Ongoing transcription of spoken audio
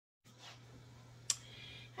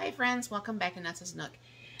Hi friends, welcome back to Nessa's Nook.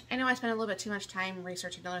 I know I spend a little bit too much time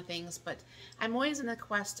researching other things, but I'm always in the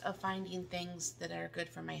quest of finding things that are good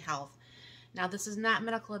for my health. Now this is not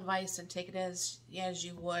medical advice, and take it as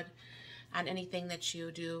you would on anything that you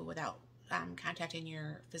do without contacting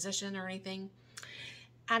your physician or anything.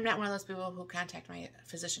 I'm not one of those people who contact my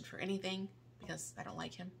physician for anything because I don't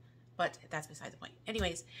like him, but that's beside the point.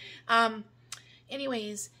 Anyways,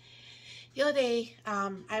 the other day,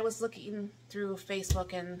 I was looking through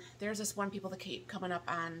Facebook, and there's this one people that keep coming up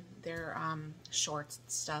on their shorts and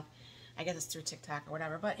stuff. I guess it's through TikTok or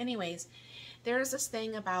whatever. But anyways, there's this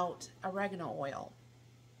thing about oregano oil.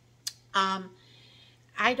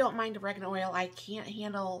 I don't mind oregano oil. I can't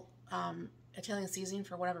handle Italian seasoning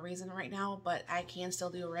for whatever reason right now, but I can still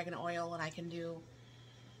do oregano oil, and I can do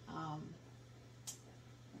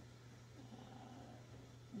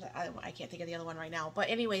I can't think of the other one right now. But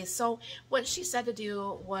anyways, so what she said to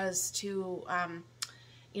do was to,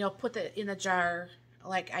 you know, put it in a jar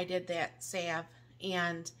like I did that salve,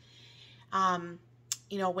 and,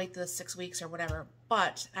 you know, wait the 6 weeks or whatever.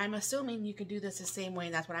 But I'm assuming you can do this the same way,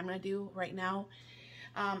 and that's what I'm going to do right now.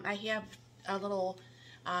 I have a little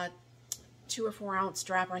 2 or 4 ounce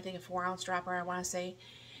dropper, I think a 4 ounce dropper, I want to say.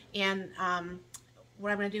 And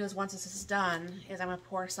what I'm going to do is, once this is done, is I'm going to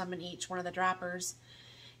pour some in each one of the droppers.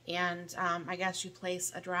 And I guess you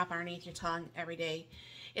place a drop underneath your tongue every day.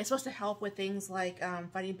 It's supposed to help with things like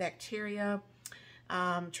fighting bacteria,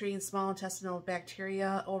 treating small intestinal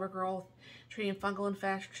bacteria, overgrowth, treating fungal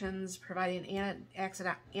infections, providing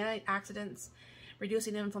antioxidants,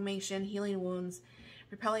 reducing inflammation, healing wounds,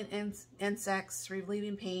 repelling insects,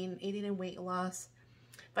 relieving pain, aiding in weight loss,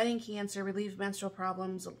 fighting cancer, relieves menstrual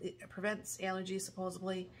problems, prevents allergies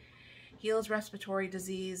supposedly, heals respiratory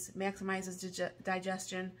disease, maximizes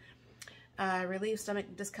digestion, relieves stomach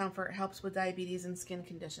discomfort, helps with diabetes and skin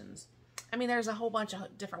conditions. I mean, there's a whole bunch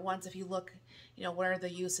of different ones. If you look, you know, what are the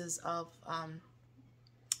uses of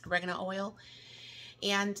oregano oil.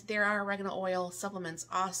 And there are oregano oil supplements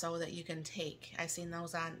also that you can take. I've seen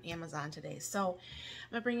those on Amazon today. So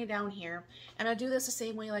I'm going to bring it down here. I'm going to do this the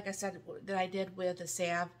same way, like I said, that I did with the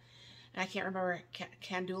salve. And I can't remember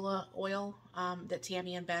candula oil that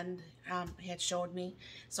Tammy and Ben had showed me.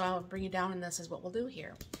 So I'll bring it down, and this is what we'll do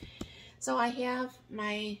here. So I have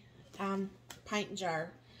my pint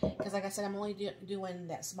jar, because like I said, I'm only doing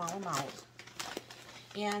that small amount.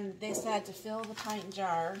 And they said to fill the pint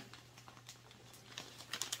jar,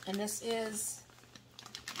 and this is,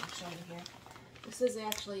 I'll show you here, this is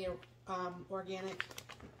actually a organic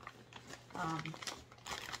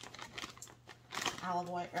olive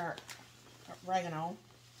oil, or oregano.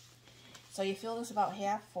 So you fill this about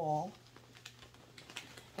half full,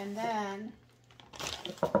 and then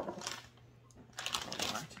to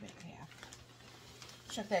make half.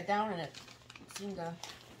 Chuck that down, and it seemed to.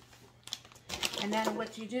 And then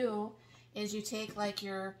what you do is you take like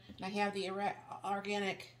your, I have the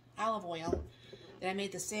organic olive oil that I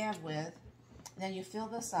made the salve with. Then you fill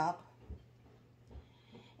this up.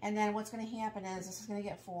 And then what's going to happen is, this is going to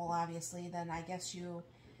get full, obviously. Then I guess you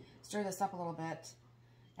stir this up a little bit,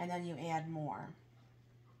 and then you add more.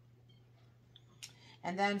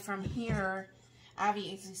 And then from here,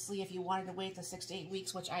 obviously, if you wanted to wait the 6 to 8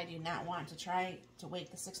 weeks, which I do not want to try to wait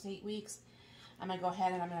the 6 to 8 weeks, I'm going to go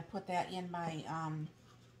ahead and I'm going to put that in my,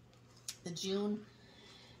 the June,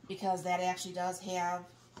 because that actually does have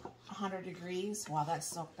 100 degrees. Wow, that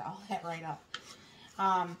soaked all that right up.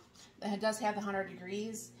 It does have the 100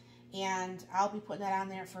 degrees, and I'll be putting that on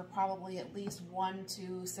there for probably at least 1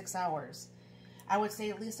 to 6 hours. I would say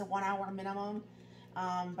at least a 1 hour minimum,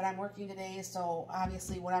 but I'm working today, so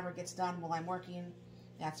obviously whatever gets done while I'm working,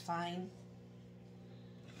 that's fine.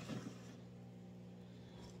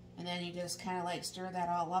 And then you just kind of like stir that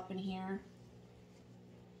all up in here.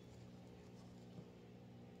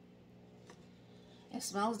 It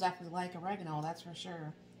smells definitely like oregano, that's for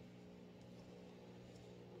sure.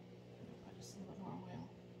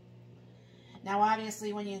 Now,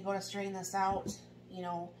 obviously, when you go to strain this out, you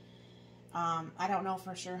know, I don't know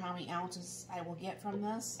for sure how many ounces I will get from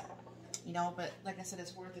this, you know, but like I said,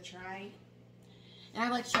 it's worth a try. And I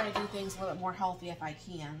like to try to do things a little bit more healthy if I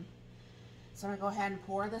can. So I'm going to go ahead and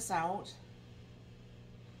pour this out.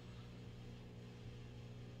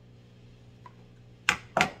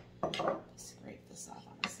 Scrape this off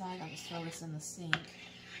on the side. I'll just throw this in the sink.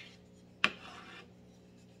 Get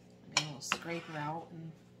a little scraper out,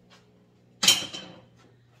 and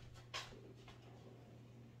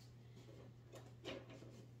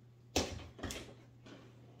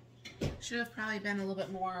should have probably been a little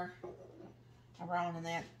bit more around in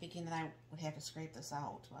that, thinking that I would have to scrape this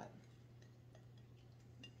out, but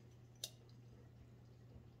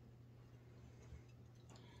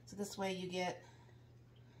So this way you get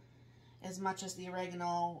as much as the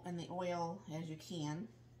oregano and the oil as you can.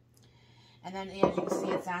 And then as you can see,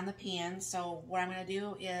 it's on the pan. So what I'm going to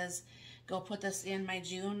do is go put this in my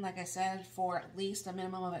June, like I said, for at least a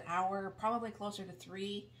minimum of an hour, probably closer to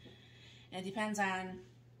 3. And it depends on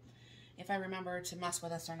if I remember to mess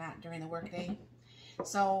with this or not during the workday.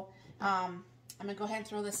 So I'm going to go ahead and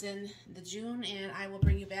throw this in the June, and I will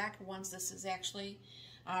bring you back once this is actually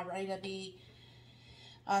ready to be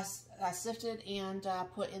sifted and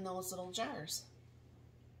put in those little jars.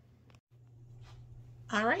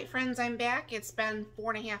 Alright friends, I'm back. It's been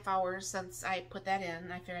 4.5 hours since I put that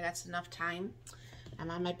in. I figure that's enough time.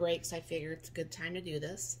 I'm on my breaks. I figure it's a good time to do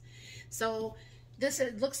this. So this,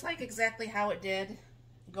 it looks like exactly how it did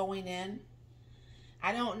going in.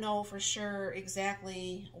 I don't know for sure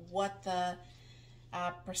exactly what the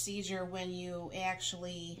procedure when you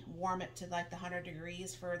actually warm it to like the 100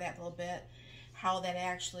 degrees for that little bit, how that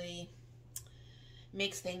actually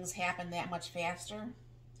makes things happen that much faster.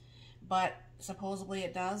 But supposedly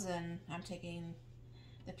it does, and I'm taking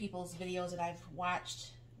the people's videos that I've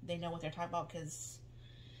watched. They know what they're talking about because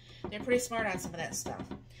they're pretty smart on some of that stuff.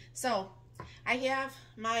 So I have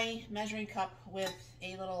my measuring cup with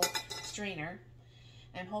a little strainer.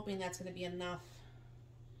 I'm hoping that's going to be enough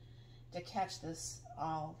to catch this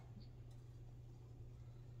all.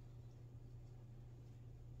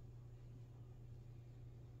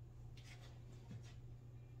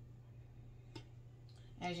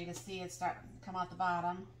 As you can see, it's starting to come out the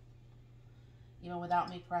bottom, even without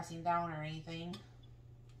me pressing down or anything.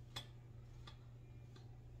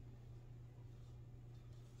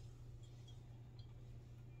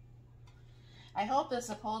 I hope this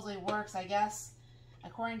supposedly works. I guess,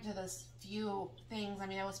 according to this few things, I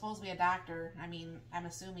mean, it was supposed to be a doctor. I mean, I'm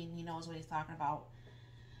assuming he knows what he's talking about.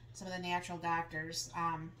 Some of the natural doctors,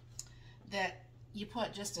 that you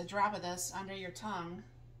put just a drop of this under your tongue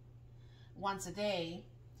once a day.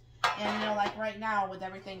 And, you know, like right now with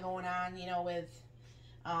everything going on, you know, with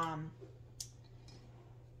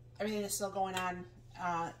everything that's still going on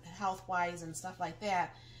health-wise and stuff like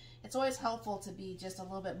that, it's always helpful to be just a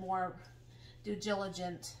little bit more due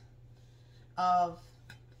diligent of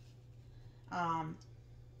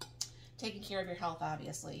taking care of your health,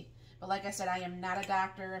 obviously. But like I said, I am not a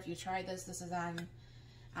doctor. If you try this, this is on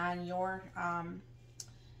your on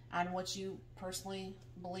what you personally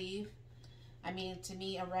believe. I mean, to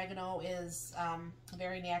me, oregano is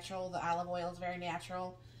very natural. The olive oil is very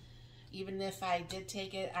natural. Even if I did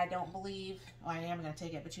take it, I don't believe, well, I am going to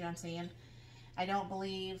take it, but you know what I'm saying? I don't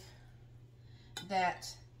believe that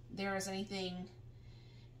there is anything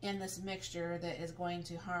in this mixture that is going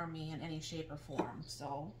to harm me in any shape or form.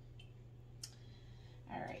 So,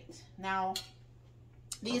 all right. Now,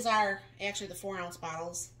 these are actually the 4-ounce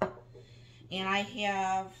bottles. And I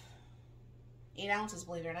have 8 ounces,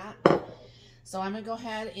 believe it or not. So I'm going to go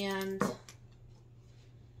ahead and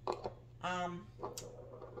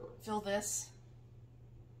fill this.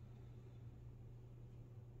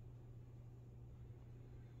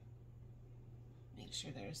 Make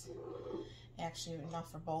sure there's actually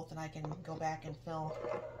enough for both, and I can go back and fill.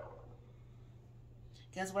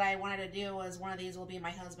 Because what I wanted to do is one of these will be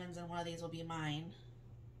my husband's and one of these will be mine.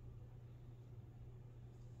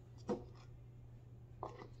 I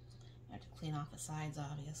have to clean off the sides,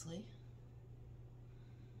 obviously.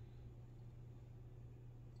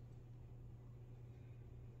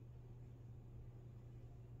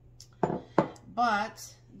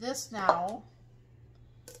 But this now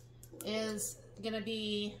is going to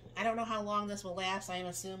be, I don't know how long this will last. I am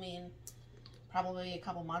assuming probably a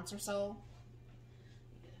couple months or so.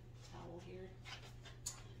 Get a towel here.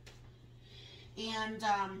 And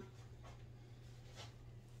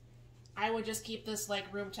I would just keep this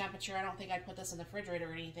like room temperature. I don't think I'd put this in the refrigerator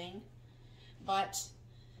or anything. But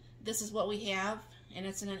this is what we have, and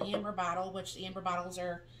it's in an amber bottle, which the amber bottles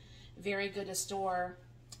are very good to store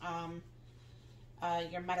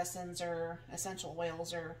your medicines or essential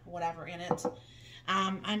oils or whatever in it.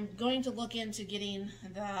 I'm going to look into getting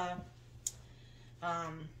the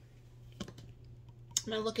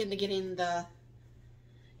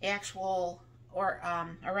actual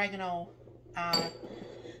oregano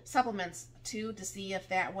supplements too, to see if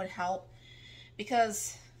that would help,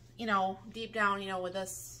 because you know, deep down, you know, with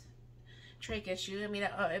this trach issue, I mean,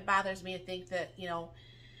 it bothers me to think that, you know,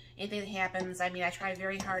 anything that happens, I mean, I try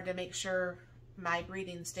very hard to make sure my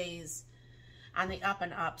breathing stays on the up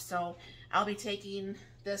and up. So I'll be taking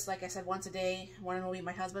this, like I said, once a day. One will be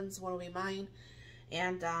my husband's, one will be mine.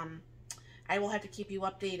 And I will have to keep you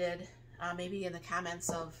updated, maybe in the comments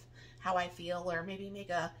of how I feel, or maybe make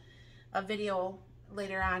a video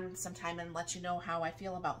later on sometime and let you know how I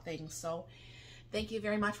feel about things. So thank you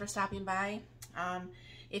very much for stopping by.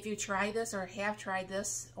 If you try this or have tried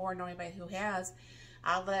this, or know anybody who has,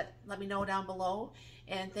 let me know down below.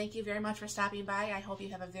 And thank you very much for stopping by. I hope you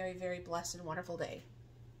have a very, very blessed and wonderful day.